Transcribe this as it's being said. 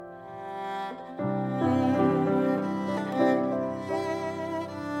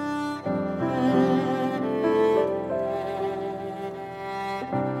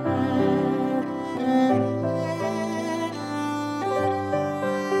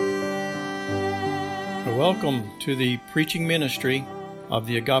Welcome to the preaching ministry of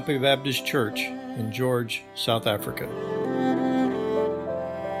the Agape Baptist Church in George, South Africa.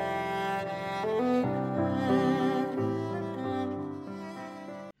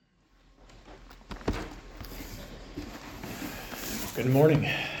 Good morning.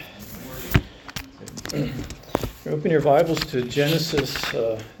 Open your Bibles to Genesis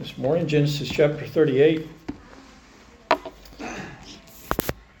this morning, Genesis chapter 38.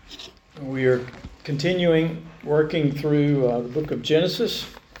 We are continuing working through the book of Genesis,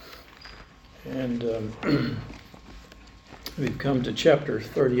 and we've come to chapter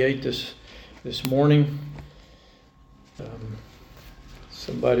 38 this morning.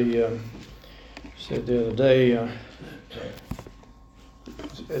 Somebody said the other day,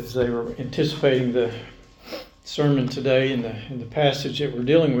 as they were anticipating the sermon today in the passage that we're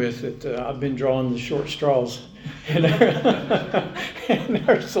dealing with, that I've been drawing the short straws in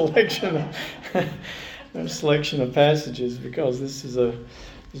our selection of passages, because this is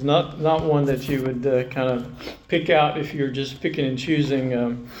not one that you would kind of pick out if you're just picking and choosing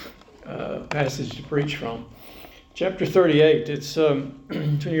a passage to preach from. Chapter 38, it's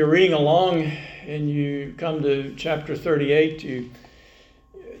when you're reading along and you come to chapter 38,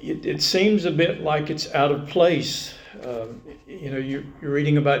 it seems a bit like it's out of place. You're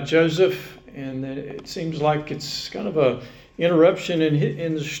reading about Joseph, and it seems like it's kind of a interruption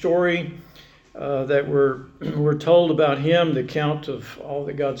in the story that we're told about him, the account of all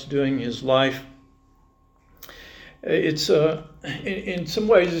that God's doing in his life. It's in some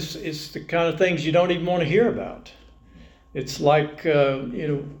ways it's the kind of things you don't even want to hear about. It's like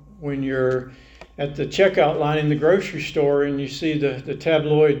when you're at the checkout line in the grocery store and you see the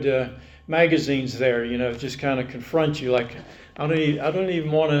tabloid magazines there, just kind of confront you like, I don't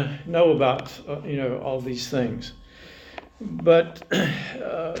even want to know about all these things. But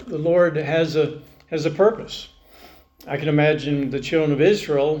the Lord has a purpose. I can imagine the children of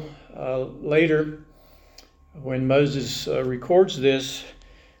Israel later, when Moses records this,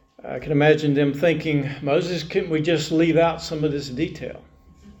 I can imagine them thinking, Moses, can't we just leave out some of this detail?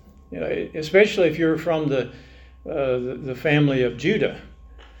 Especially if you're from the family of Judah,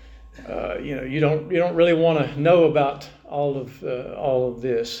 you don't really want to know about all of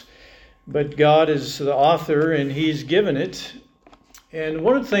this. But God is the author, and He's given it. And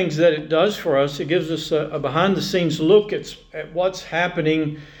one of the things that it does for us, it gives us a behind-the-scenes look at what's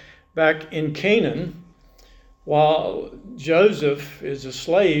happening back in Canaan, while Joseph is a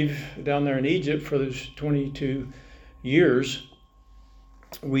slave down there in Egypt for those 22 years.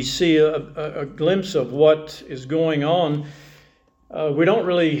 We see a glimpse of what is going on. We're not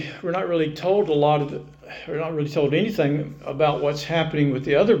really told we're not really told anything about what's happening with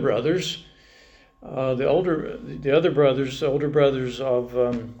the other brothers, the older brothers of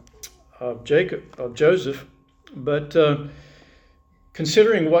Joseph. But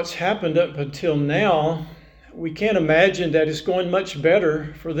considering what's happened up until now, we can't imagine that it's going much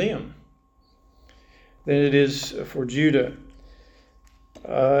better for them than it is for Judah.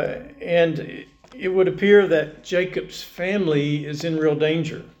 And it would appear that Jacob's family is in real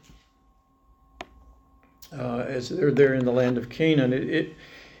danger as they're there in the land of Canaan.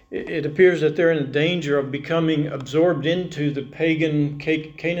 It appears that they're in danger of becoming absorbed into the pagan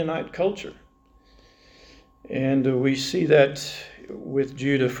Canaanite culture. And we see that with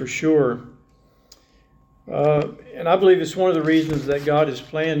Judah for sure. And I believe it's one of the reasons that God has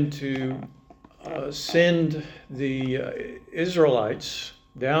planned to send the Israelites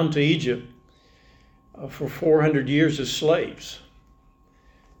down to Egypt for 400 years as slaves,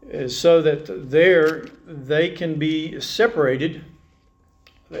 so that there they can be separated,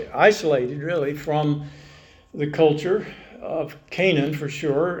 isolated really, from the culture of Canaan for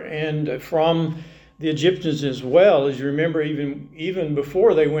sure, and from the Egyptians as well. As you remember, even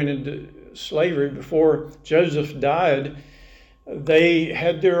before they went into slavery, before Joseph died, they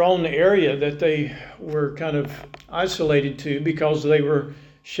had their own area that they were kind of isolated to, because they were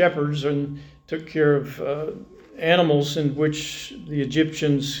shepherds and took care of animals, in which the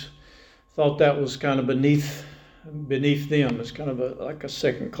Egyptians thought that was kind of beneath them. It's kind of like a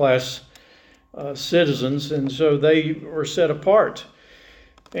second-class citizens, and so they were set apart.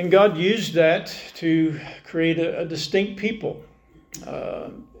 And God used that to create a distinct people,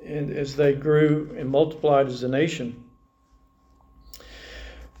 and as they grew and multiplied as a nation.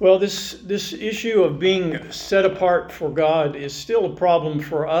 Well, this issue of being set apart for God is still a problem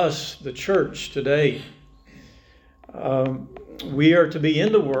for us, the church, today. We are to be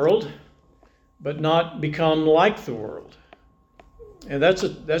in the world, but not become like the world. And that's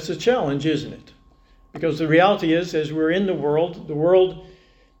a challenge, isn't it? Because the reality is, as we're in the world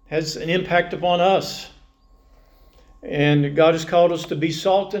has an impact upon us. And God has called us to be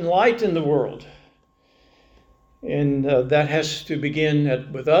salt and light in the world. And that has to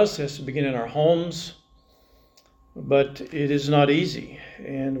begin with us, has to begin in our homes. But it is not easy.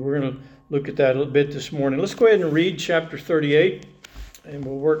 And we're going to look at that a little bit this morning. Let's go ahead and read chapter 38. And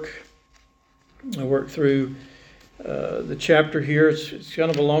we'll work through the chapter here. It's kind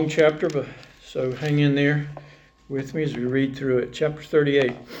of a long chapter, but so hang in there with me as we read through it. Chapter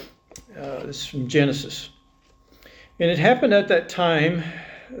 38. This is from Genesis. And it happened at that time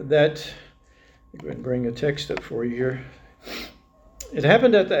that, I'll go ahead and bring a text up for you here. It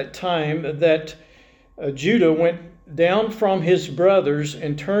happened at that time that Judah went down from his brothers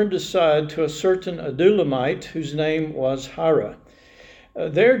and turned aside to a certain Adulamite whose name was Hira.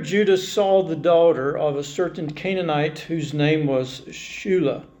 There Judah saw the daughter of a certain Canaanite whose name was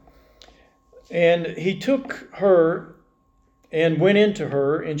Shula. And he took her and went into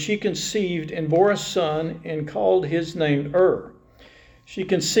her, and she conceived and bore a son and called his name She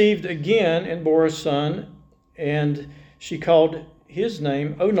conceived again and bore a son, and she called his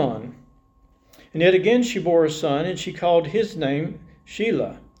name Onan. And yet again she bore a son, and she called his name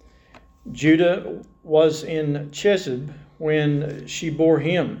Shelah. Judah was in Chezib when she bore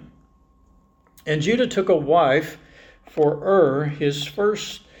him. And Judah took a wife for his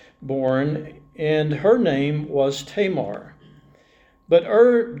firstborn, and her name was Tamar. But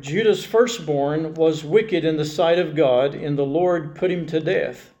Judah's firstborn, was wicked in the sight of God, and the Lord put him to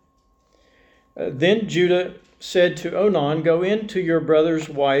death. Then Judah said to Onan, "Go in to your brother's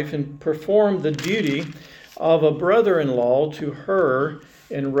wife and perform the duty of a brother-in-law to her,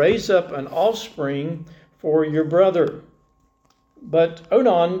 and raise up an offspring for your brother." But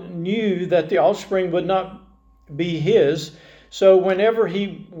Onan knew that the offspring would not be his, so whenever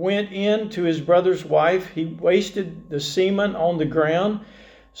he went in to his brother's wife, he wasted the semen on the ground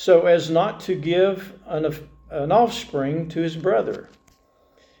so as not to give an offspring to his brother.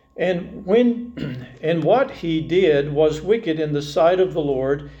 And what he did was wicked in the sight of the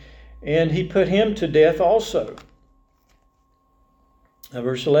Lord, and he put him to death also.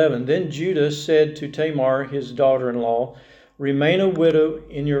 Verse 11, Then Judah said to Tamar, his daughter-in-law, "Remain a widow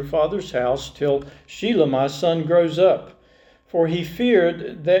in your father's house till Shelah my son grows up." For he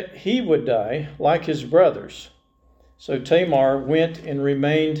feared that he would die like his brothers. So Tamar went and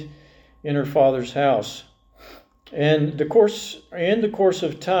remained in her father's house. And in the course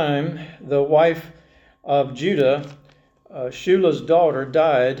of time, the wife of Judah, Shulah's daughter,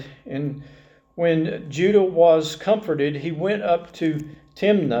 died. And when Judah was comforted, he went up to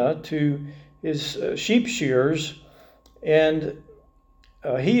Timnah to his sheep shearers, and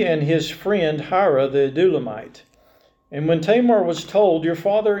he and his friend Hira the Adulamite. And when Tamar was told, "Your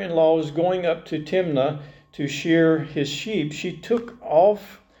father-in-law is going up to Timnah to shear his sheep," she took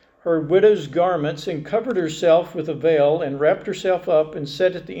off her widow's garments and covered herself with a veil and wrapped herself up and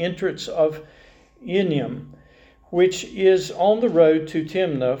sat at the entrance of Enim, which is on the road to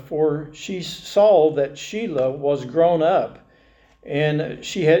Timnah, for she saw that Shelah was grown up, and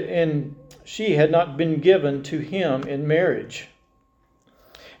she had not been given to him in marriage.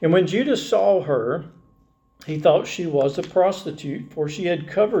 And when Judah saw her, he thought she was a prostitute, for she had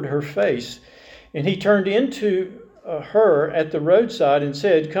covered her face. And he turned into her at the roadside and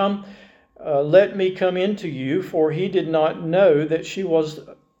said, "Come, let me come into you," for he did not know that she was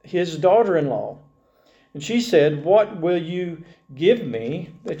his daughter-in-law. And she said, "What will you give me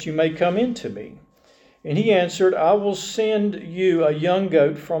that you may come into me?" And he answered, "I will send you a young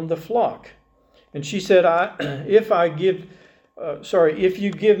goat from the flock." And she said, if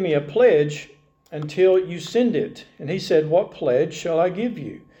you give me a pledge until you send it." And he said, "What pledge shall I give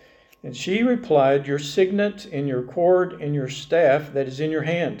you?" And she replied, "Your signet and your cord and your staff that is in your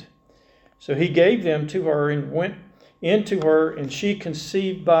hand." So he gave them to her and went into her, and she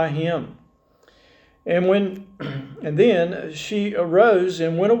conceived by him. And then she arose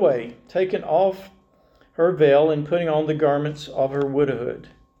and went away, taking off her veil and putting on the garments of her widowhood.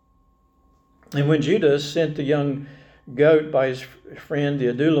 And when Judah sent the young goat by his friend the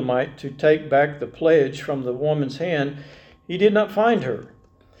Adulamite to take back the pledge from the woman's hand, he did not find her.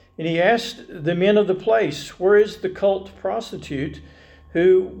 And he asked the men of the place, "Where is the cult prostitute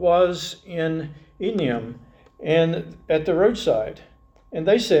who was in Enim and at the roadside?" And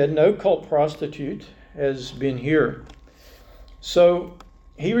they said, "No cult prostitute has been here." So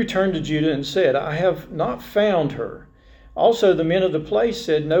he returned to Judah and said, "I have not found her." Also the men of the place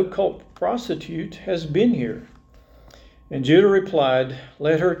said, "No cult prostitute has been here." And Judah replied,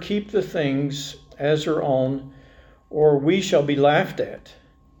 "Let her keep the things as her own, or we shall be laughed at.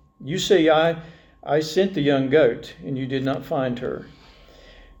 You see, I sent the young goat, and you did not find her."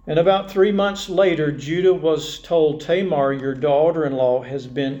 And about 3 months later, Judah was told, Tamar, your daughter-in-law, has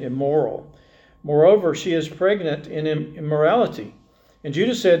been immoral. Moreover, she is pregnant in immorality. And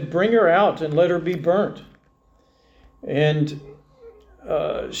Judah said, bring her out and let her be burnt. And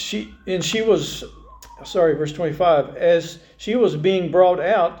verse 25, as she was being brought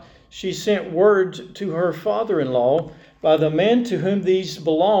out, she sent word to her father-in-law, by the man to whom these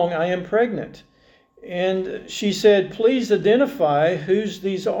belong, I am pregnant. And she said, please identify whose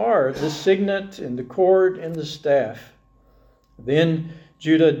these are, the signet and the cord and the staff. Then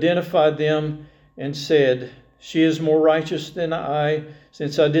Judah identified them and said, she is more righteous than I,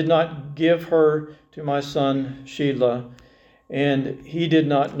 since I did not give her to my son Shelah, and he did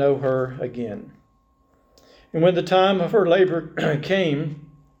not know her again. And when the time of her labor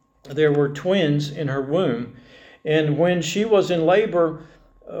came, there were twins in her womb. And when she was in labor,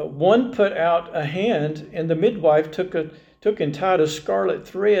 one put out a hand, and the midwife took and tied a scarlet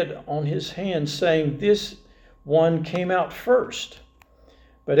thread on his hand, saying, this one came out first.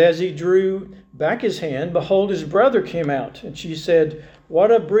 But as he drew back his hand, behold, his brother came out. And she said,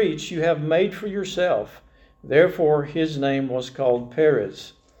 what a breach you have made for yourself. Therefore his name was called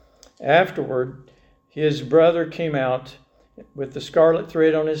Perez. Afterward, his brother came out with the scarlet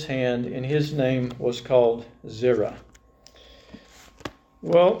thread on his hand, and his name was called Zerah.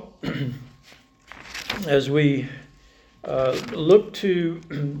 Well, as we look to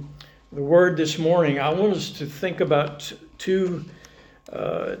the word this morning, I want us to think about two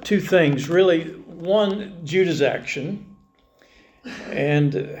things. Really, one, Judah's action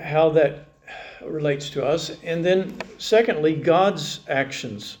and how that relates to us, and then secondly, God's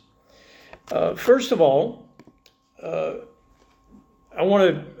actions. First of all, I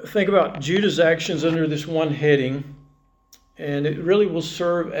want to think about Judah's actions under this one heading, and it really will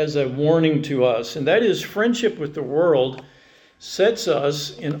serve as a warning to us, and that is friendship with the world sets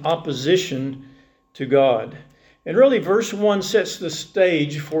us in opposition to God. And really, verse 1 sets the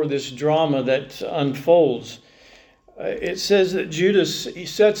stage for this drama that unfolds. It says that Judah, he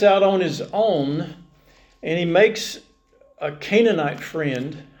sets out on his own, and he makes a Canaanite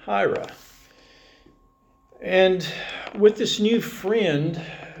friend, Hira. And with this new friend,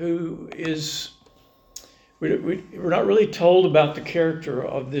 who is, we're not really told about the character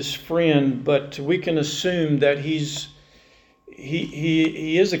of this friend, but we can assume that he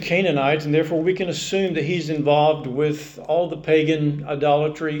is a Canaanite, and therefore we can assume that he's involved with all the pagan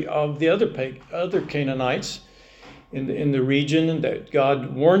idolatry of the other Canaanites in the region that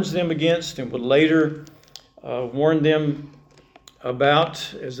God warns them against and would later warn them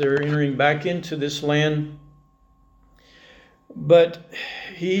about as they're entering back into this land. But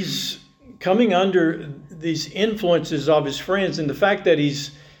he's coming under these influences of his friends, and the fact that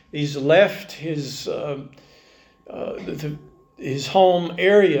he's left his home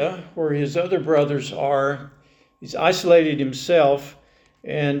area where his other brothers are. He's isolated himself,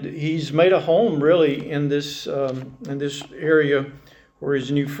 and he's made a home really in this area where his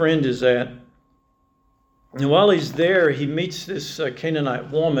new friend is at. And while he's there, he meets this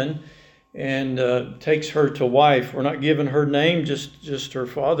Canaanite woman and takes her to wife. We're not given her name, just her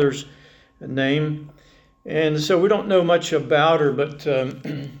father's name. And so we don't know much about her, but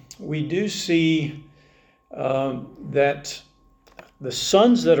we do see that the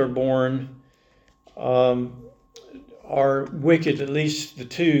sons that are born are wicked, at least the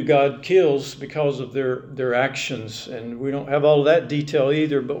two God kills because of their actions. And we don't have all of that detail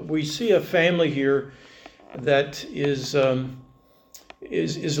either, but we see a family here that is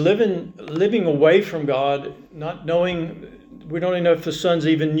living away from God, not knowing. We don't even know if the sons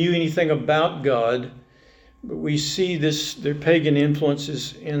even knew anything about God, but we see their pagan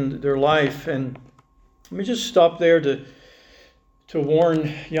influences in their life. And let me just stop there to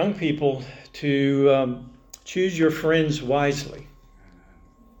warn young people to choose your friends wisely,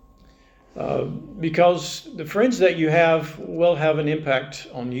 because the friends that you have will have an impact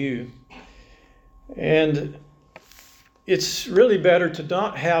on you. And it's really better to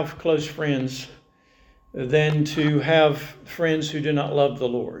not have close friends than to have friends who do not love the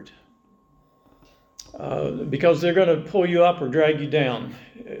Lord, because they're going to pull you up or drag you down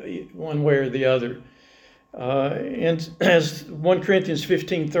one way or the other. And as 1 Corinthians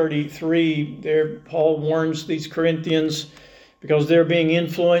 15:33, there Paul warns these Corinthians because they're being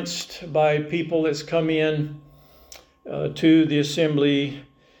influenced by people that's come in to the assembly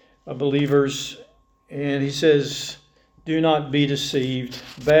of believers. And he says, do not be deceived.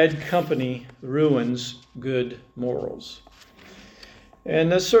 Bad company ruins good morals.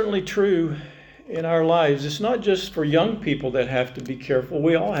 And that's certainly true in our lives. It's not just for young people that have to be careful.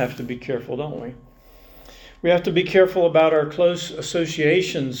 We all have to be careful, don't we? We have to be careful about our close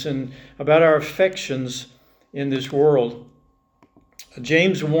associations and about our affections in this world.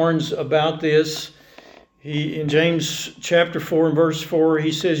 James warns about this. In James chapter 4 and verse 4,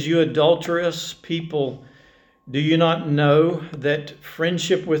 he says, "You adulterous people, do you not know that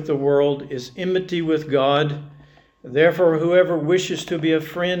friendship with the world is enmity with God? Therefore, whoever wishes to be a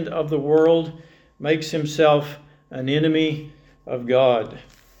friend of the world makes himself an enemy of God."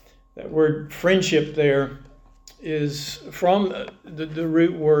 That word friendship there is from the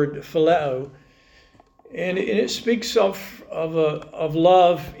root word phileo, and it speaks of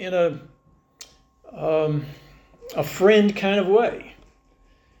love in a friend kind of way,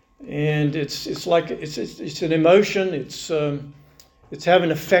 and it's like it's an emotion. It's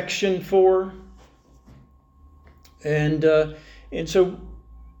having affection for, and so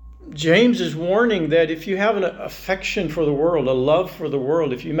James is warning that if you have an affection for the world, a love for the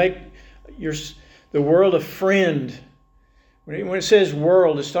world, if you make the world a friend, when it says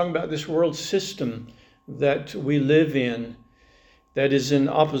world, it's talking about this world system that we live in that is in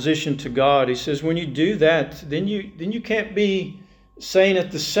opposition to God. He says when you do that, then you can't be saying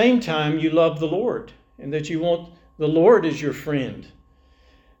at the same time you love the Lord and that you want the Lord as your friend.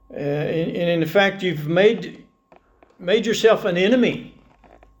 And in fact, you've made yourself an enemy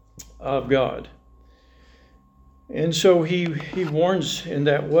of God. And so he warns in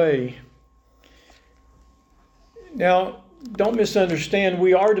that way. Now, don't misunderstand,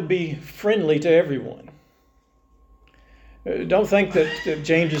 we are to be friendly to everyone. Don't think that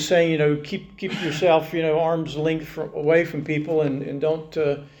James is saying, keep yourself, arm's length away from people and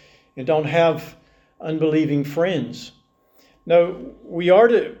don't have unbelieving friends. No, we are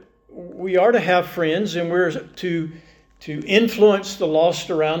to have friends, and we're to influence the lost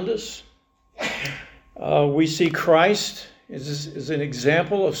around us. We see Christ as an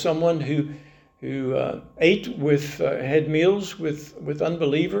example of someone who had meals with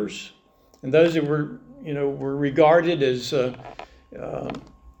unbelievers and those that were regarded as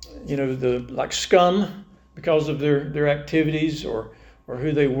like scum because of their activities or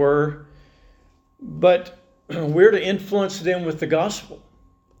who they were. But we're to influence them with the gospel.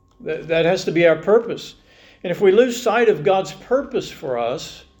 That has to be our purpose. And if we lose sight of God's purpose for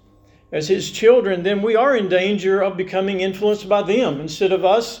us as His children, then we are in danger of becoming influenced by them instead of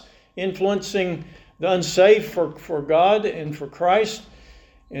us influencing the unsaved for God and for Christ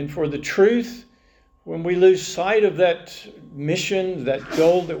and for the truth. When we lose sight of that mission, that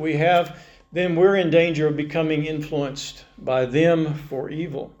goal that we have, then we're in danger of becoming influenced by them for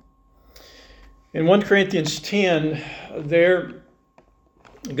evil. In 1 Corinthians 10, there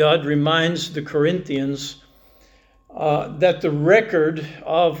God reminds the Corinthians that the record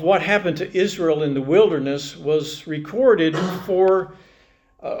of what happened to Israel in the wilderness was recorded for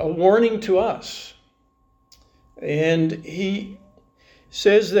a warning to us. And he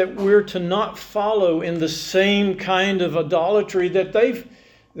says that we're to not follow in the same kind of idolatry that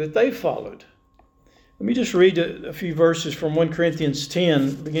they followed. Let me just read a few verses from 1 Corinthians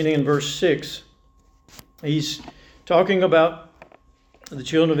 10, beginning in verse 6. He's talking about the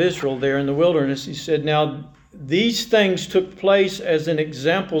children of Israel there in the wilderness. He said, "Now these things took place as an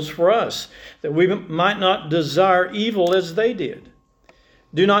examples for us, that we might not desire evil as they did.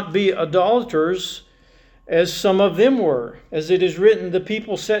 Do not be idolaters, as some of them were. As it is written, the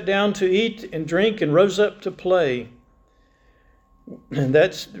people sat down to eat and drink and rose up to play." And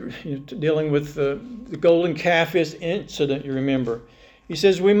that's dealing with the golden calf incident, you remember. He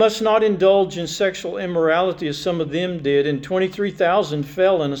says, "We must not indulge in sexual immorality as some of them did, and 23,000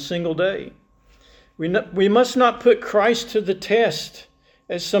 fell in a single day. We must not put Christ to the test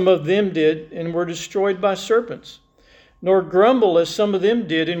as some of them did and were destroyed by serpents, nor grumble as some of them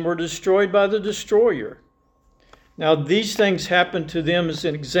did and were destroyed by the destroyer. Now these things happened to them as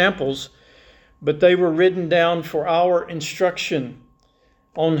examples, but they were written down for our instruction,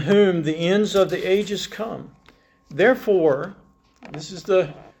 on whom the ends of the ages come. Therefore," this is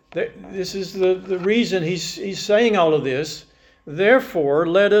the reason he's saying all of this. "Therefore,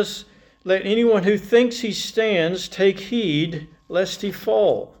 let anyone who thinks he stands take heed lest he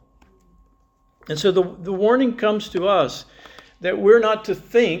fall." And so the warning comes to us that we're not to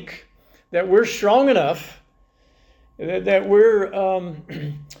think that we're strong enough, that we're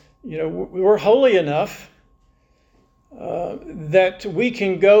we're holy enough that we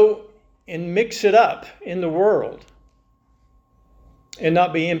can go and mix it up in the world and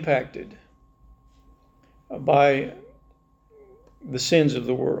not be impacted by the sins of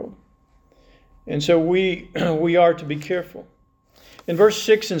the world. And so we are to be careful. In verse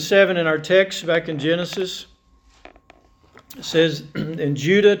 6 and 7 in our text back in Genesis, it says, "And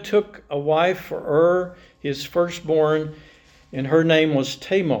Judah took a wife for his firstborn, and her name was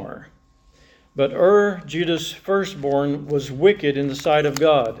Tamar. But Judah's firstborn, was wicked in the sight of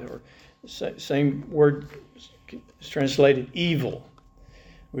God. Or same word is translated evil.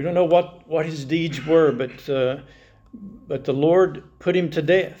 We don't know what his deeds were, but the Lord put him to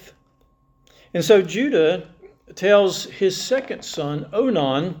death. And so Judah tells his second son,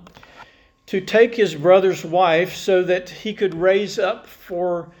 Onan, to take his brother's wife so that he could raise up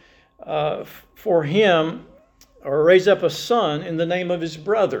for him, or raise up a son in the name of his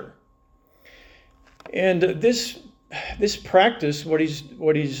brother. And this practice, what he's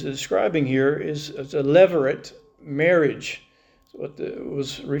describing here, is a levirate marriage, what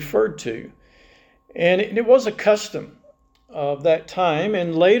was referred to. And it was a custom of that time,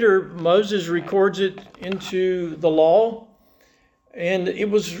 and later Moses records it into the law, and it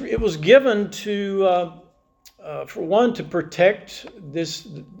was given to for one, to protect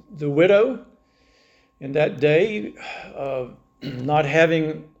the widow in that day, not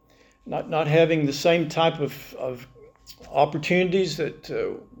having the same type of opportunities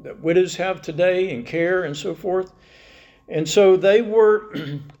that widows have today in care and so forth. And so they were,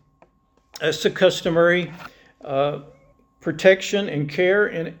 as the customary protection and care,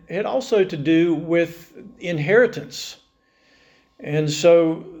 and it had also to do with inheritance. And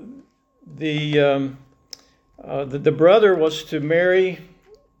so the brother was to marry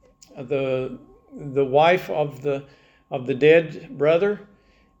the wife of the dead brother,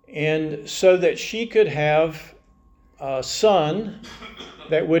 and so that she could have a son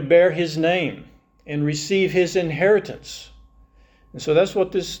that would bear his name and receive his inheritance. And so that's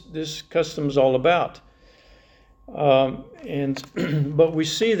what this custom is all about. But we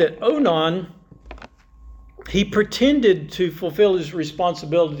see that Onan, he pretended to fulfill his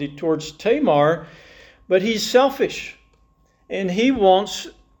responsibility towards Tamar, but he's selfish, and he wants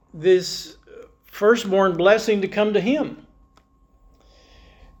this firstborn blessing to come to him.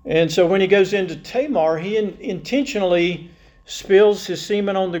 And so when he goes into Tamar, he intentionally spills his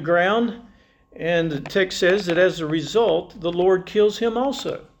semen on the ground, and the text says that as a result, the Lord kills him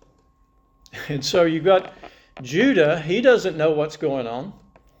also. And so you've got Judah. He doesn't know what's going on.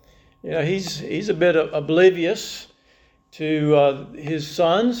 You know, he's a bit oblivious to his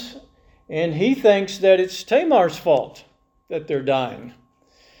sons, and he thinks that it's Tamar's fault that they're dying.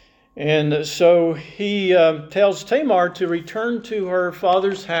 And so he tells Tamar to return to her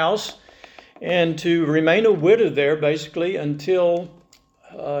father's house and to remain a widow there, basically, until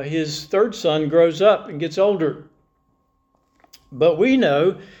his third son grows up and gets older. But we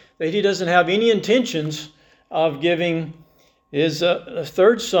know that he doesn't have any intentions of giving his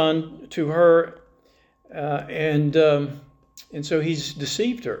third son to her, and so he's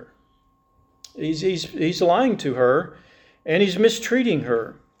deceived her. He's lying to her, and he's mistreating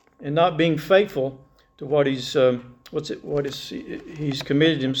her, and not being faithful to what he's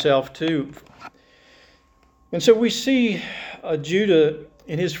committed himself to. And so we see Judah,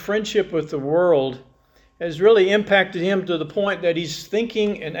 in his friendship with the world, has really impacted him to the point that he's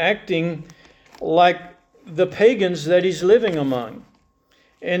thinking and acting like the pagans that he's living among.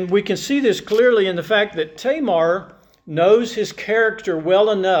 And we can see this clearly in the fact that Tamar knows his character well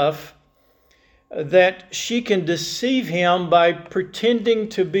enough that she can deceive him by pretending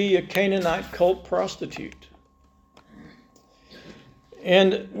to be a Canaanite cult prostitute.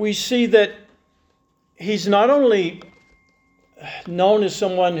 And we see that he's not only known as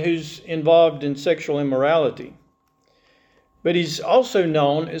someone who's involved in sexual immorality, but he's also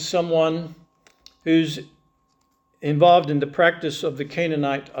known as someone who's involved in the practice of the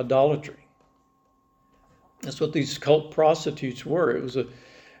Canaanite idolatry. That's what these cult prostitutes were. It was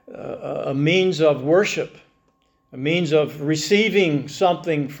a means of worship, a means of receiving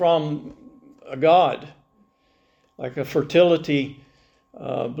something from a god, like a fertility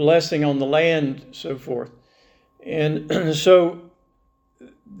blessing on the land, so forth. And so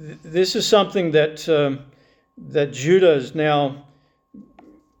this is something that Judah is now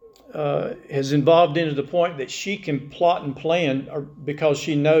has involved into the point that she can plot and plan because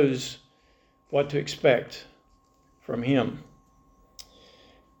she knows what to expect from him.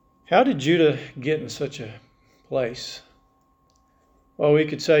 How did Judah get in such a place? Well, we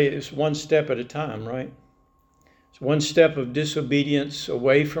could say it's one step at a time, right? It's one step of disobedience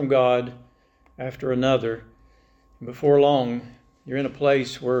away from God after another. And before long, you're in a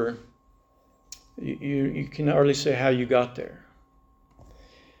place where you can hardly say how you got there.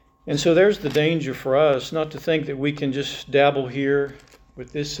 And so there's the danger for us, not to think that we can just dabble here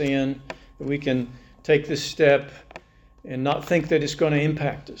with this sin, that we can take this step and not think that it's going to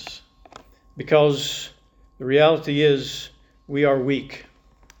impact us. Because the reality is we are weak.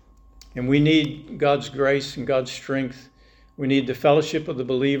 And we need God's grace and God's strength. We need the fellowship of the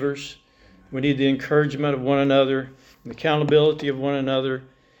believers. We need the encouragement of one another, the accountability of one another.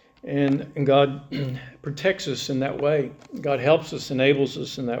 And God protects us in that way. God helps us, enables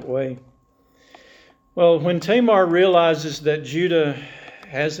us in that way. Well, when Tamar realizes that Judah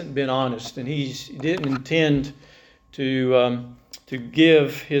hasn't been honest and he didn't intend to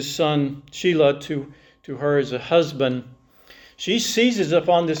give his son Shelah to her as a husband, she seizes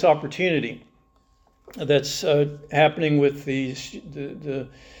upon this opportunity that's happening with the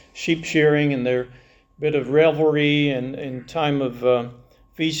sheep shearing and their bit of revelry and time of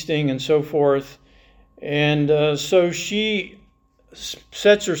feasting and so forth. And so she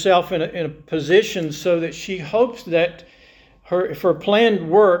sets herself in a position so that she hopes that if her plan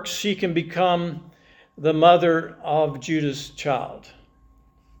works, she can become the mother of Judah's child.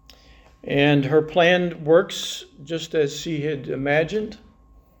 And her plan works just as she had imagined.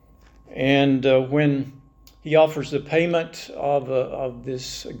 And when he offers the payment of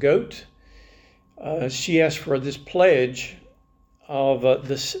this goat, she asks for this pledge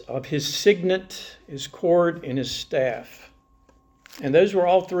of his signet, his cord, and his staff. And those were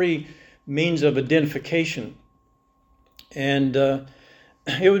all three means of identification. And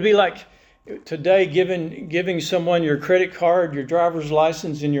it would be like today giving someone your credit card, your driver's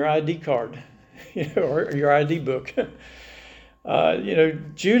license, and your ID card, or your ID book.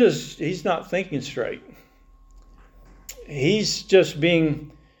 He's not thinking straight. He's just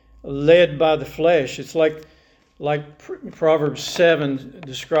being led by the flesh. It's like Proverbs 7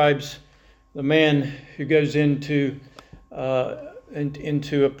 describes the man who goes into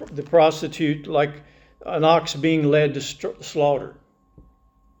the prostitute like an ox being led to slaughter.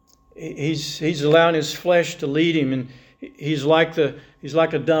 He's allowing his flesh to lead him, and he's like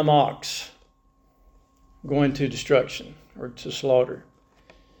a dumb ox going to destruction or to slaughter.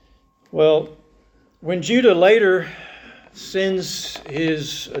 Well, when Judah later sends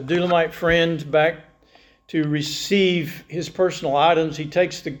his Adulamite friend back to receive his personal items, he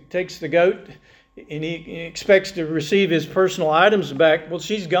takes the goat and he expects to receive his personal items back. Well,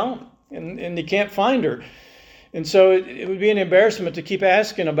 she's gone, and he can't find her. And so it would be an embarrassment to keep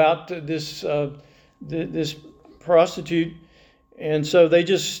asking about this prostitute. And so they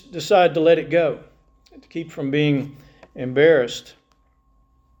just decide to let it go, to keep from being embarrassed.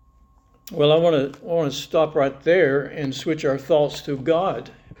 Well, I want to stop right there and switch our thoughts to God.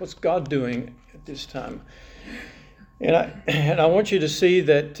 What's God doing at this time? And I want you to see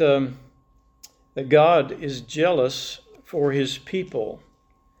that that God is jealous for His people.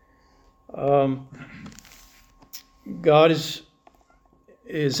 God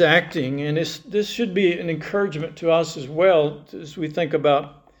is acting, and this should be an encouragement to us as well as we think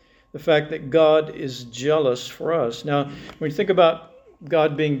about the fact that God is jealous for us. Now, when you think about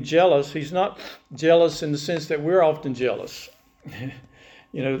God being jealous, He's not jealous in the sense that we're often jealous.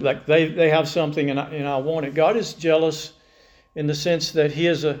 Like they have something and I want it. God is jealous in the sense that He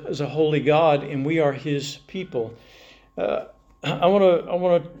is a holy God and we are His people. I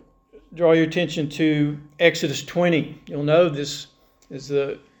want to draw your attention to Exodus 20. You'll know this is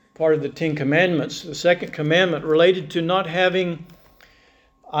the part of the Ten Commandments. The second commandment related to not having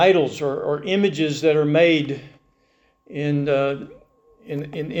idols or images that are made in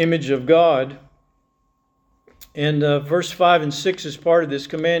image of God. And verse 5 and 6 is part of this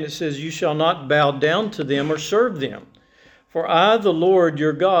command. It says, "You shall not bow down to them or serve them. For I, the Lord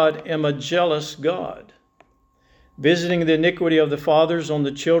your God, am a jealous God, visiting the iniquity of the fathers on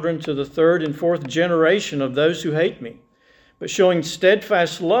the children to the third and fourth generation of those who hate me, but showing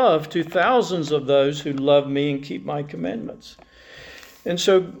steadfast love to thousands of those who love me and keep my commandments." And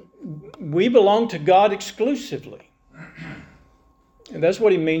so we belong to God exclusively. And that's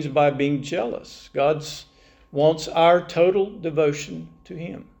what He means by being jealous. God wants our total devotion to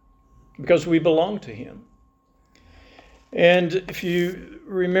Him because we belong to Him. And if you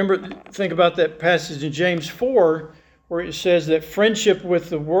think about that passage in James 4, where it says that friendship with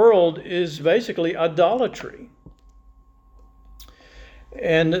the world is basically idolatry.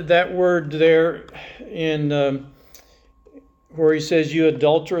 And that word there in where he says, "You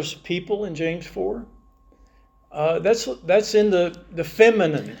adulterous people," in James 4, that's in the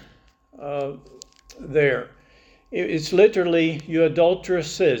feminine there. It's literally "you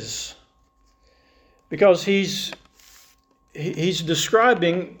adulteresses," because he's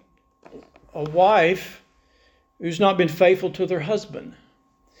describing a wife who's not been faithful to their husband.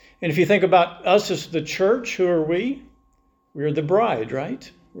 And if you think about us as the church, who are we? We're the bride,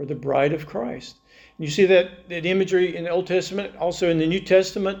 right? We're the bride of Christ. And you see that imagery in the Old Testament, also in the New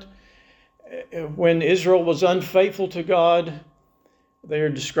Testament, when Israel was unfaithful to God, They are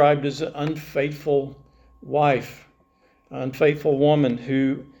described as an unfaithful wife, an unfaithful woman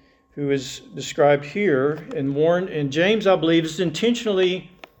who is described here and warned. And James, I believe, is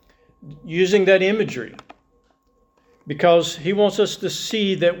intentionally using that imagery because he wants us to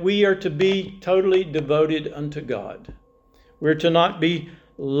see that we are to be totally devoted unto God. We're to not be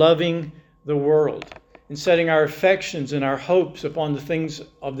loving the world and setting our affections and our hopes upon the things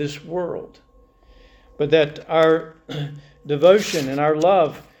of this world, but that our devotion and our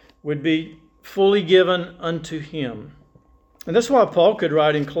love would be fully given unto Him. And that's why Paul could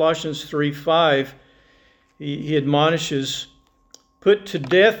write in Colossians 3:5, he admonishes, "Put to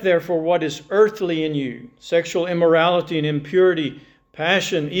death, therefore, what is earthly in you, sexual immorality and impurity,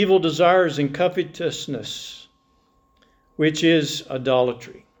 passion, evil desires, and covetousness, which is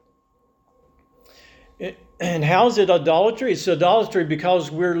idolatry." And how is it idolatry? It's idolatry because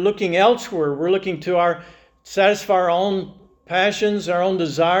we're looking elsewhere. We're looking to satisfy our own passions, our own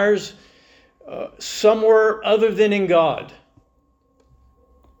desires, somewhere other than in God.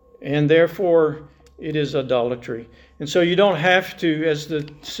 And therefore, it is idolatry. And so you don't have to, as the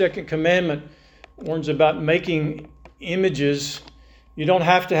second commandment warns about making images, you don't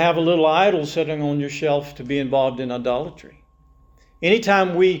have to have a little idol sitting on your shelf to be involved in idolatry.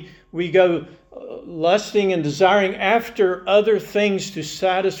 Anytime we go lusting and desiring after other things to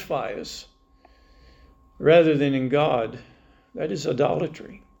satisfy us rather than in God, that is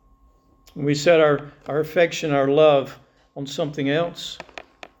idolatry. When we set our affection, our love on something else,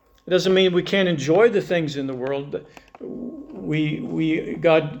 it doesn't mean we can't enjoy the things in the world.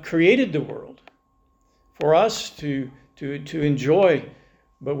 God created the world for us to enjoy,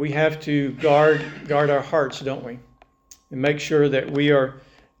 but we have to guard our hearts, don't we? And make sure that we are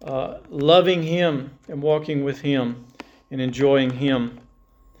loving Him and walking with Him and enjoying Him.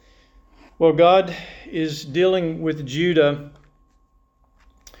 Well, God is dealing with Judah,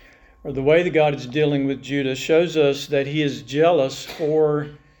 or the way that God is dealing with Judah shows us that He is jealous for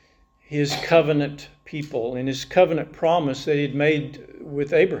His covenant people and His covenant promise that He had made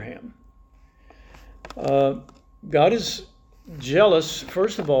with Abraham. God is jealous,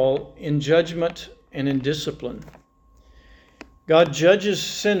 first of all, in judgment and in discipline. God judges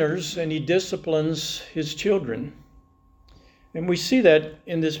sinners and He disciplines His children. And we see that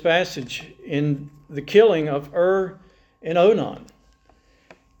in this passage in the killing of and Onan.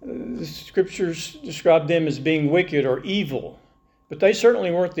 The scriptures describe them as being wicked or evil, but they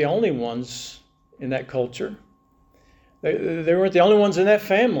certainly weren't the only ones in that culture. They weren't the only ones in that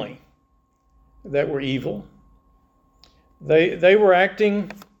family that were evil. They were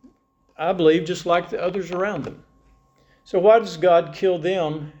acting, I believe, just like the others around them. So why does God kill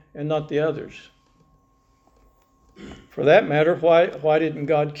them and not the others? For that matter, why didn't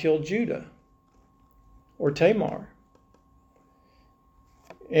God kill Judah or Tamar?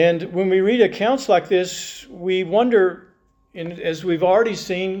 And when we read accounts like this, we wonder, as we've already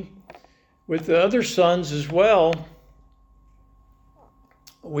seen with the other sons as well,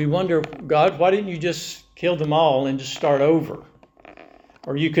 we wonder, God, why didn't you just kill them all and just start over?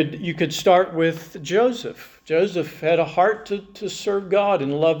 Or you could start with Joseph. Joseph had a heart to serve God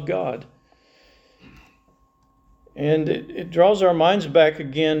and love God. And it draws our minds back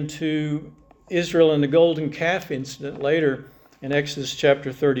again to Israel and the golden calf incident later in Exodus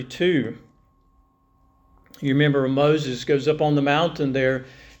chapter 32. You remember Moses goes up on the mountain there,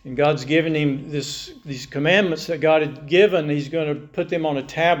 and God's given him these commandments that God had given. He's going to put them on a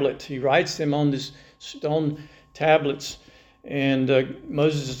tablet. He writes them on these stone tablets. And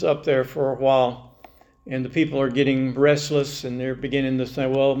Moses is up there for a while, and the people are getting restless, and they're beginning to say,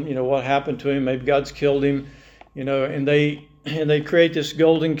 well, what happened to him? Maybe God's killed him, and they create this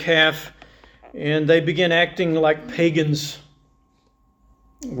golden calf, and they begin acting like pagans,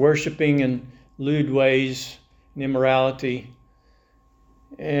 worshiping in lewd ways and immorality.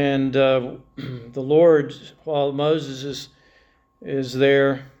 And the Lord, while Moses is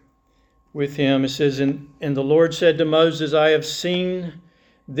there with him, it says, and the Lord said to Moses, I have seen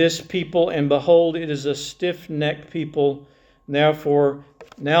this people, and behold, it is a stiff-necked people. Now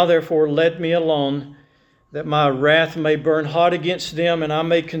therefore let me alone, that my wrath may burn hot against them, and I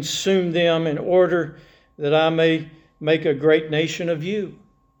may consume them, in order that I may make a great nation of you.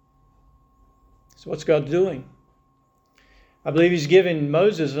 So what's God doing? I believe He's giving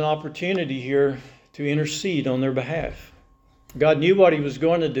Moses an opportunity here to intercede on their behalf. God knew what He was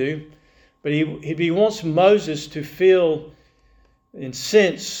going to do, but He wants Moses to feel and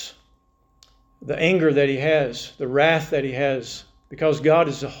sense the anger that He has, the wrath that He has, because God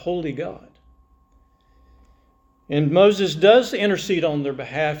is a holy God. And Moses does intercede on their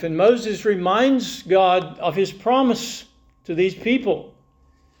behalf, and Moses reminds God of His promise to these people.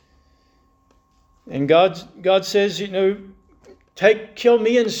 And God says, kill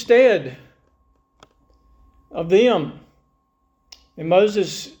me instead of them. And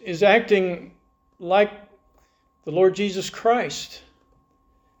Moses is acting like the Lord Jesus Christ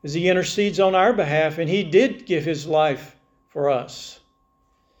as he intercedes on our behalf, and he did give his life for us.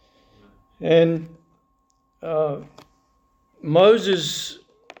 And Moses,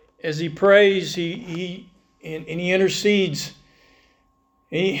 as he prays, he intercedes.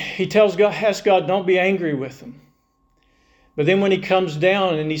 He tells God, asks God, don't be angry with them. But then when he comes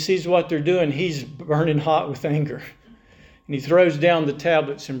down and he sees what they're doing, he's burning hot with anger. And he throws down the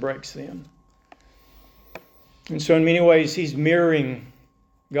tablets and breaks them. And so in many ways, he's mirroring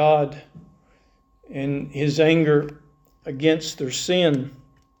God and his anger against their sin.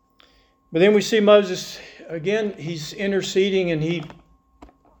 But then we see Moses, again, he's interceding, and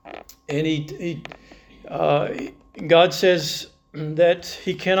God says that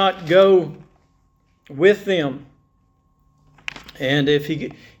he cannot go with them. And if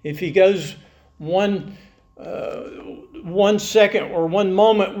he goes one second or one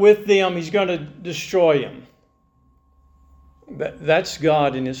moment with them, he's going to destroy him. That's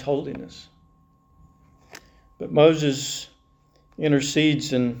God in his holiness. But Moses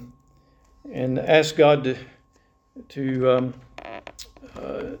intercedes and asks God to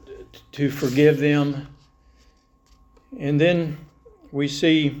forgive them. And then we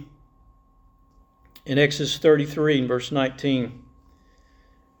see in Exodus 33 and verse 19,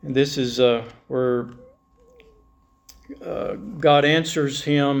 and this is where God answers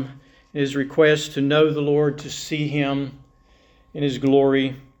him his request to know the Lord, to see him in his glory.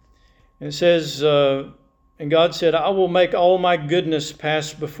 And it says, and God said, I will make all my goodness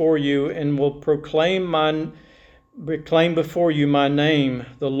pass before you, and will proclaim before you my name,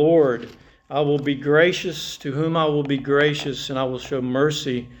 the Lord. I will be gracious to whom I will be gracious, and I will show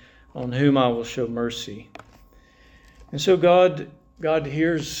mercy on whom I will show mercy. And so God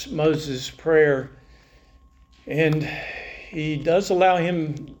hears Moses' prayer, and he does allow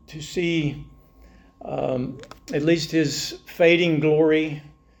him to see at least his fading glory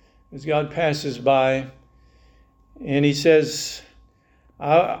as God passes by. And he says,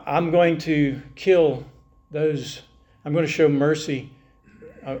 I'm going to kill those. I'm going to show mercy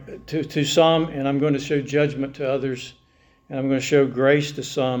to some, and I'm going to show judgment to others, and I'm going to show grace to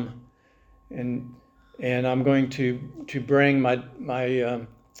some, and I'm going to bring my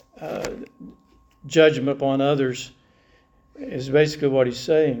judgment upon others, is basically what he's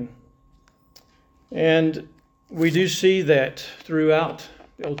saying. And we do see that throughout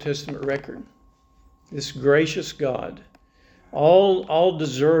the Old Testament record. This gracious God, all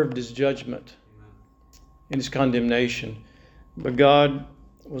deserved his judgment and his condemnation, but God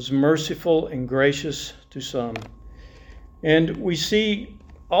was merciful and gracious to some. And we see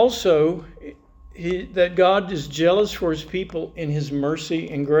also that God is jealous for his people in his mercy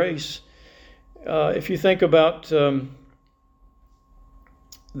and grace. If you think about our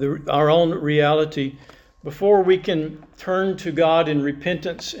own reality, before we can turn to God in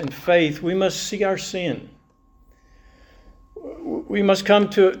repentance and faith, we must see our sin. We must come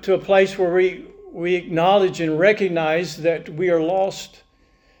to a place where we acknowledge and recognize that we are lost,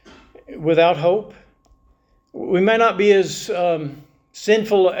 without hope. We may not be as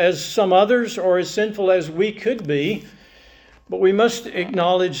sinful as some others, or as sinful as we could be, but we must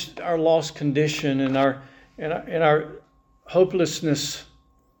acknowledge our lost condition and our hopelessness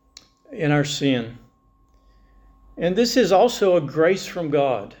in our sin. And this is also a grace from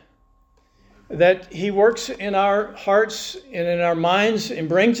God, that he works in our hearts and in our minds and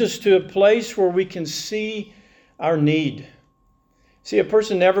brings us to a place where we can see our need. See, a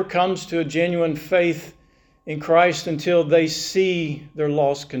person never comes to a genuine faith in Christ until they see their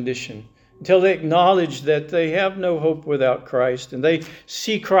lost condition, until they acknowledge that they have no hope without Christ, and they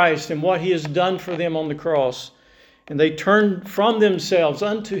see Christ and what he has done for them on the cross, and they turn from themselves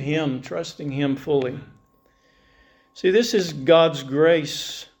unto him, trusting him fully. See, this is God's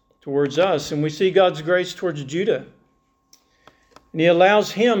grace towards us, and we see God's grace towards Judah. And he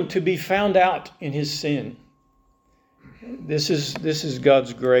allows him to be found out in his sin. This is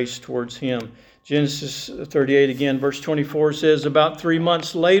God's grace towards him. Genesis 38 again, verse 24 says, about 3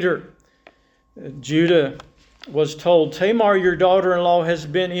 months later, Judah was told, Tamar, your daughter-in-law, has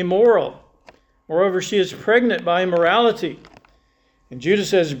been immoral. Moreover, she is pregnant by immorality. And Judah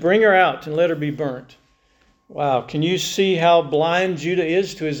says, bring her out and let her be burnt. Wow, can you see how blind Judah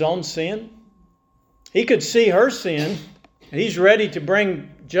is to his own sin? He could see her sin, and he's ready to bring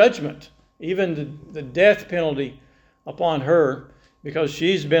judgment, even the death penalty upon her, because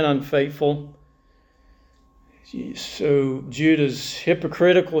she's been unfaithful. So Judah's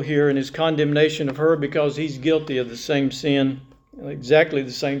hypocritical here in his condemnation of her because he's guilty of the same sin, exactly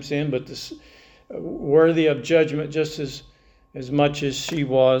the same sin, but worthy of judgment just as much as she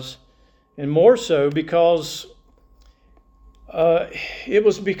was. And more so because it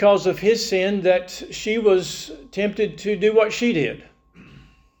was because of his sin that she was tempted to do what she did.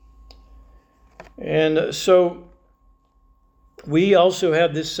 And so we also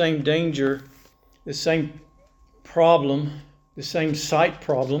have this same danger, this same problem, the same sight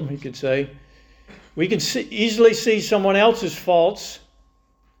problem, you could say. We can easily see someone else's faults,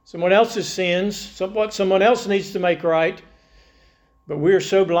 someone else's sins, what someone else needs to make right, but we are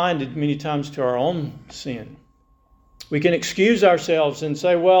so blinded many times to our own sin. We can excuse ourselves and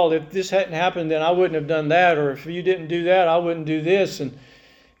say, well, if this hadn't happened, then I wouldn't have done that, or if you didn't do that, I wouldn't do this. And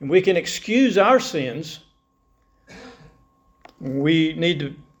we can excuse our sins. We need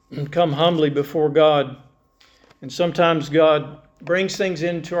to come humbly before God. And sometimes God brings things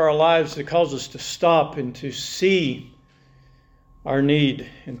into our lives that cause us to stop and to see our need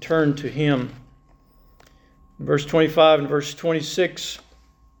and turn to Him. In verse 25 and verse 26,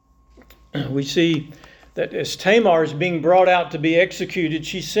 we see that as Tamar is being brought out to be executed,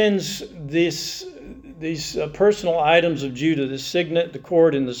 she sends these personal items of Judah, the signet, the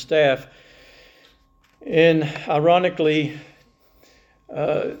cord, and the staff. And ironically,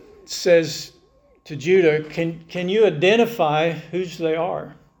 says to Judah, can you identify whose they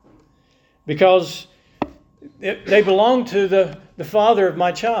are? Because they belong to the father of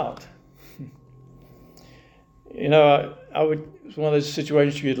my child. You know, it's one of those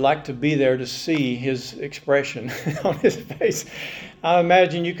situations you'd like to be there to see his expression on his face. I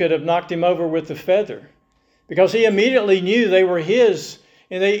imagine you could have knocked him over with a feather, because he immediately knew they were his,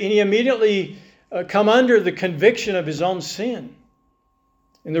 and he immediately come under the conviction of his own sin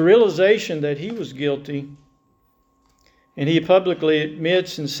and the realization that he was guilty. And he publicly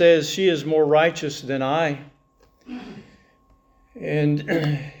admits and says, she is more righteous than I. And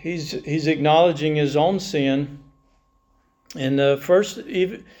he's acknowledging his own sin. And first,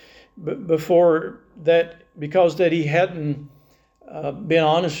 even before that, because that he hadn't been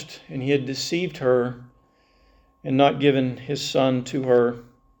honest and he had deceived her and not given his son to her.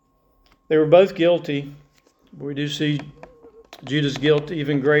 They were both guilty. We do see Judah's guilt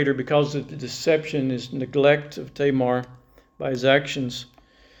even greater because of the deception, his neglect of Tamar by his actions.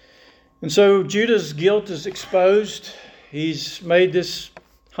 And so Judah's guilt is exposed. He's made this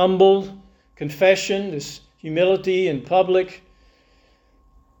humble confession, this humility in public.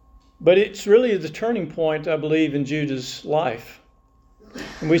 But it's really the turning point, I believe, in Judah's life.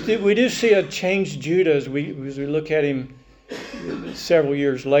 And we do see a changed Judah as we look at him several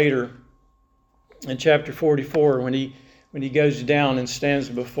years later in chapter 44 when he goes down and stands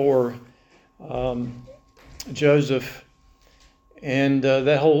before Joseph. And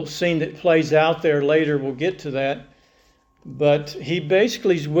that whole scene that plays out there later, we'll get to that. But he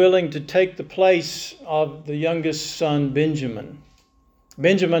basically is willing to take the place of the youngest son, Benjamin.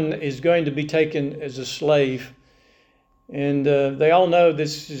 Benjamin is going to be taken as a slave. And they all know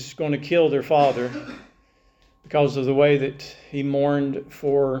this is going to kill their father because of the way that he mourned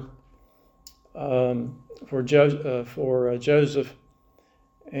for Joseph.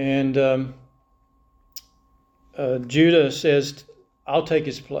 And Judah says, I'll take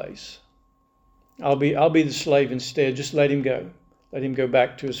his place. I'll be the slave instead. Just let him go. Let him go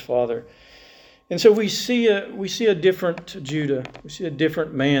back to his father. And so we see a different Judah. We see a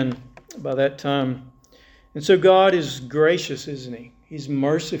different man by that time. And so God is gracious, isn't He? He's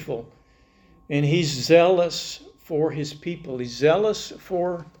merciful. And He's zealous for His people. He's zealous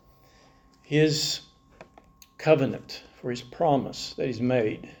for His covenant, for His promise that He's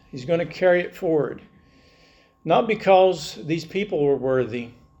made. He's going to carry it forward. Not because these people were worthy,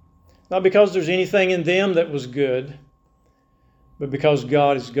 not because there's anything in them that was good, but because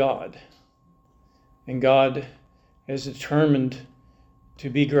God is God. And God has determined to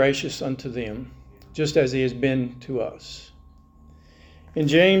be gracious unto them, just as He has been to us. In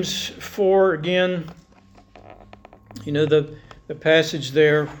James 4, again, you know, the passage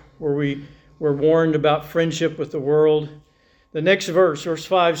there where we were warned about friendship with the world. The next verse, verse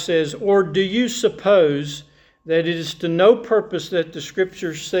 5 says, or do you suppose that it is to no purpose that the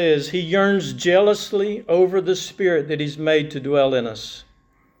Scripture says He yearns jealously over the Spirit that He's made to dwell in us?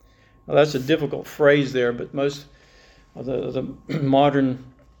 Well, that's a difficult phrase there, but most of the modern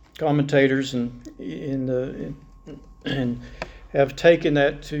commentators and have taken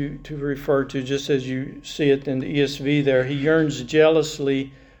that to refer to, just as you see it in the ESV there, He yearns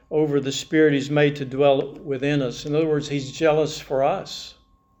jealously over the Spirit He's made to dwell within us. In other words, He's jealous for us.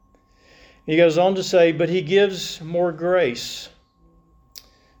 He goes on to say, but he gives more grace.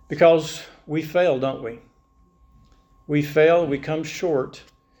 Because we fail, don't we? We fail, we come short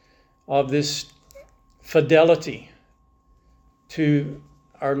of this fidelity to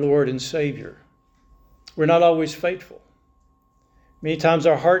our Lord and Savior. We're not always faithful. Many times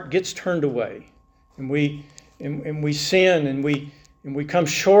our heart gets turned away, and we sin, and we come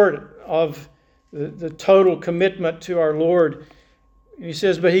short of the total commitment to our Lord. And he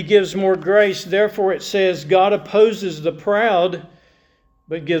says, but he gives more grace. Therefore it says, God opposes the proud,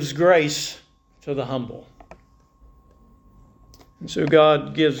 but gives grace to the humble. And so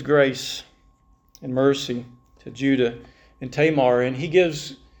God gives grace and mercy to Judah and Tamar, and he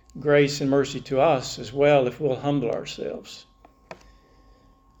gives grace and mercy to us as well if we'll humble ourselves.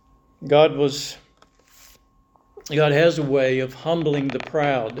 God has a way of humbling the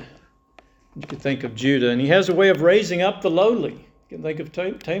proud. You could think of Judah, and he has a way of raising up the lowly. You can think of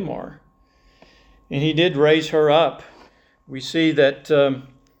Tamar. And he did raise her up. We see that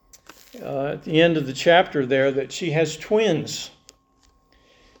at the end of the chapter there that she has twins.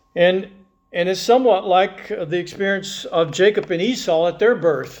 And it's somewhat like the experience of Jacob and Esau at their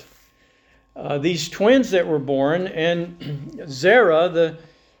birth. These twins that were born, and Zerah,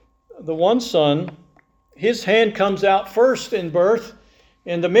 the one son, his hand comes out first in birth,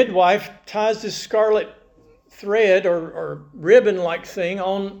 and the midwife ties this scarlet thread or ribbon-like thing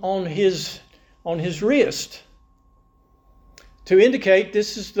on his wrist to indicate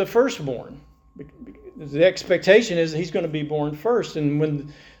this is the firstborn. The expectation is that he's going to be born first, and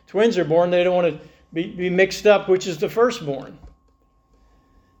when twins are born, they don't want to be mixed up, which is the firstborn.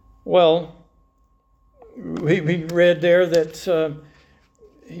 Well, we read there that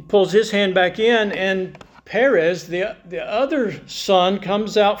he pulls his hand back in, and Perez, the other son,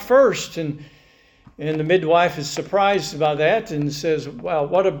 comes out first. And the midwife is surprised by that and says, wow,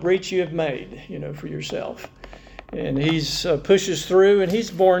 what a breach you have made, for yourself. And he's pushes through, and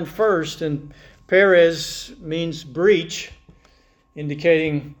he's born first. And Perez means breach,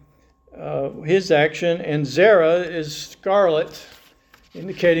 indicating his action, and Zerah is scarlet,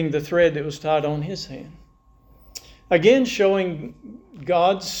 indicating the thread that was tied on his hand. Again, showing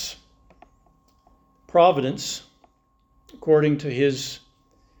God's providence according to his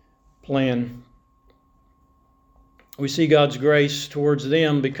plan. We see God's grace towards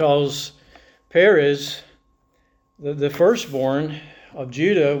them because Perez, the firstborn of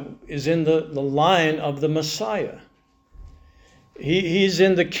Judah, is in the line of the Messiah. He's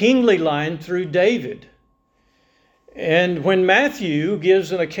in the kingly line through David. And when Matthew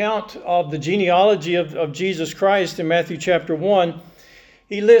gives an account of the genealogy of Jesus Christ in Matthew chapter 1,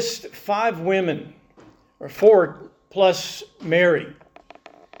 he lists 5 women, or 4 plus Mary.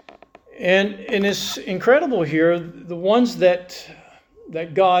 And it's incredible here, the ones that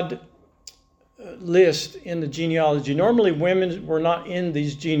God lists in the genealogy. Normally women were not in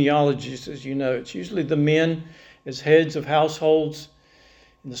these genealogies, as you know. It's usually the men as heads of households,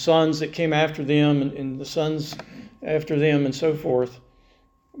 and the sons that came after them, and the sons after them, and so forth.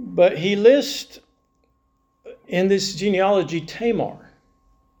 But he lists in this genealogy Tamar,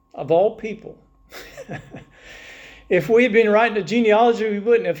 of all people. If we had been writing a genealogy, we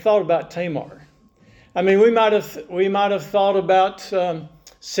wouldn't have thought about Tamar. I mean, we might have thought about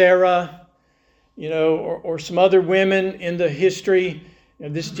Sarah, or some other women in the history,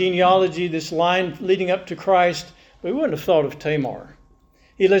 this genealogy, this line leading up to Christ. But we wouldn't have thought of Tamar.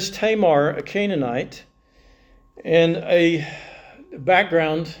 He lists Tamar, a Canaanite, and a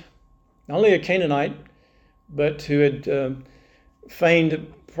background, not only a Canaanite, but who had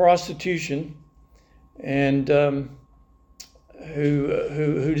feigned prostitution, and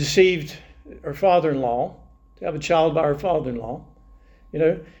who deceived her father-in-law to have a child by her father-in-law,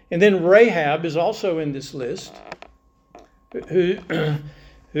 And then Rahab is also in this list,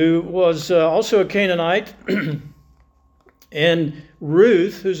 who was also a Canaanite, and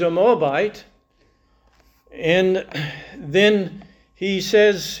Ruth, who's a Moabite. And then he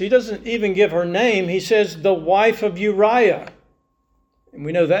says, he doesn't even give her name, he says the wife of Uriah. And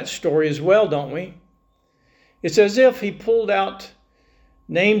we know that story as well, don't we? It's as if he pulled out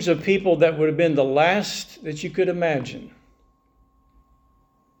names of people that would have been the last that you could imagine,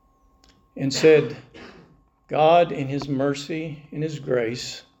 and said, God, in his mercy, in his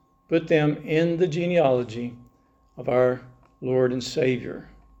grace, put them in the genealogy of our Lord and Savior.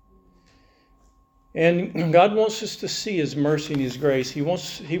 And God wants us to see his mercy and his grace. He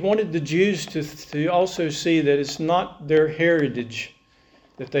wanted the Jews to also see that it's not their heritage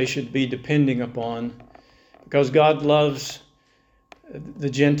that they should be depending upon, because God loves the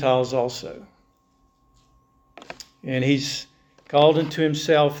Gentiles also. And he's called unto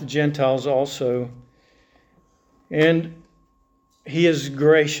himself the Gentiles also. And he is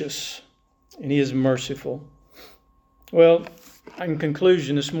gracious and he is merciful. Well, in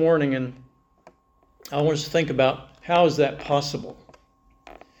conclusion this morning, and I want us to think about, how is that possible?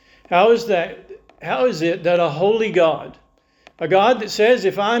 How is it that a holy God, a God that says,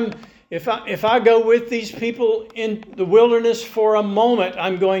 if I go with these people in the wilderness for a moment,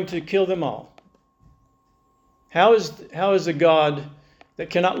 I'm going to kill them all? How is a God that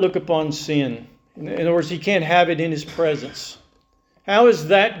cannot look upon sin? In other words, he can't have it in his presence. How is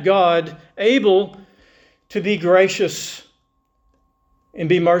that God able to be gracious and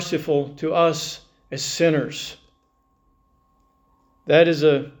be merciful to us as sinners? That's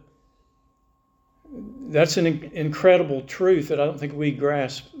an incredible truth that I don't think we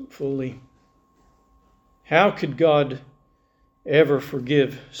grasp fully. How could God ever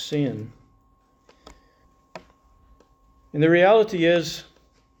forgive sin? And the reality is,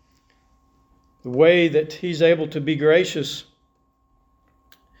 the way that he's able to be gracious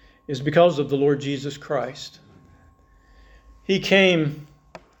is because of the Lord Jesus Christ. He came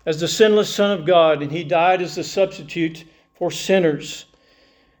as the sinless Son of God, and he died as the substitute for sinners.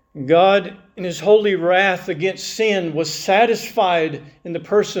 God, in his holy wrath against sin, was satisfied in the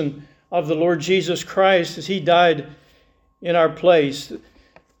person of the Lord Jesus Christ as he died in our place.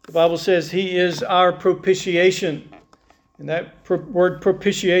 The Bible says he is our propitiation. And that word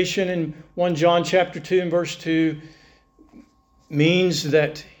propitiation in 1 John chapter 2 and verse 2 means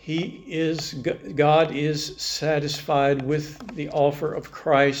that God is satisfied with the offer of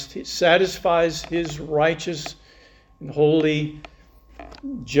Christ. It satisfies his righteous and holy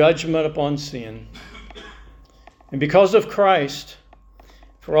judgment upon sin. And because of Christ,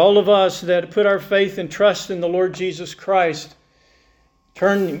 for all of us that put our faith and trust in the Lord Jesus Christ,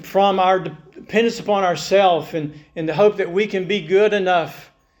 turn from our dependence upon ourselves and the hope that we can be good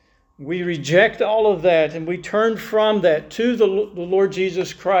enough, we reject all of that and we turn from that to the Lord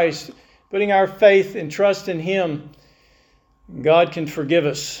Jesus Christ, putting our faith and trust in him. God can forgive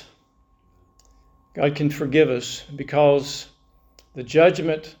us. God can forgive us because the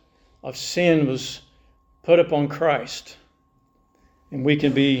judgment of sin was put upon Christ. And we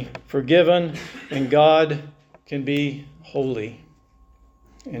can be forgiven, and God can be holy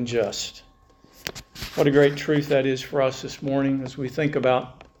and just. What a great truth that is for us this morning as we think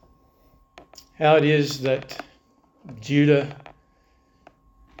about how it is that Judah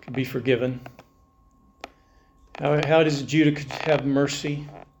could be forgiven. How does Judah could have mercy,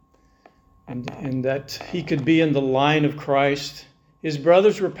 and that he could be in the line of Christ. His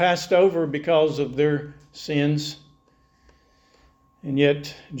brothers were passed over because of their sins. And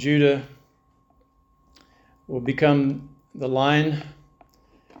yet Judah will become the line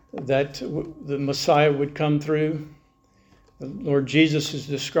that the Messiah would come through. The Lord Jesus is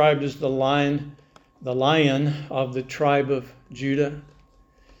described as the lion of the tribe of Judah.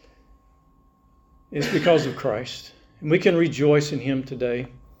 It's because of Christ. And we can rejoice in him today.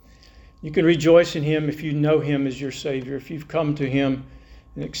 You can rejoice in him if you know him as your Savior, if you've come to him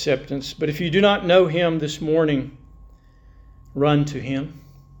in acceptance. But if you do not know him this morning, run to him.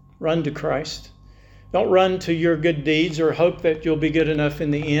 Run to Christ. Don't run to your good deeds or hope that you'll be good enough in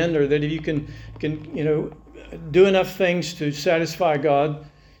the end, or that if you can do enough things to satisfy God.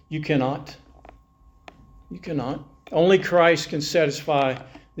 You cannot. You cannot. Only Christ can satisfy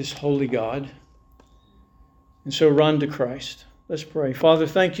this holy God. And so run to Christ. Let's pray. Father,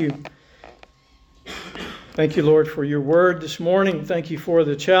 thank you. Thank you, Lord, for your word this morning. Thank you for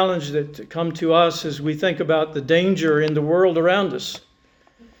the challenge that come to us as we think about the danger in the world around us.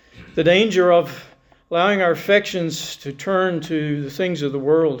 The danger of allowing our affections to turn to the things of the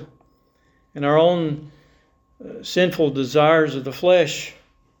world and our own sinful desires of the flesh.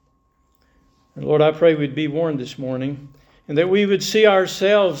 And Lord, I pray we'd be warned this morning, and that we would see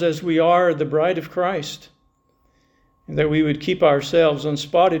ourselves as we are the bride of Christ, and that we would keep ourselves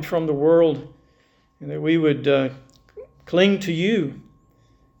unspotted from the world, and that we would cling to you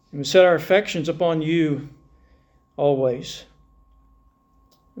and set our affections upon you always.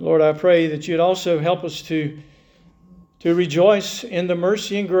 Lord, I pray that you'd also help us to rejoice in the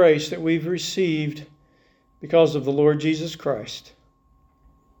mercy and grace that we've received because of the Lord Jesus Christ.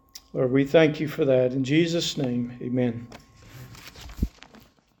 Lord, we thank you for that. In Jesus' name, amen.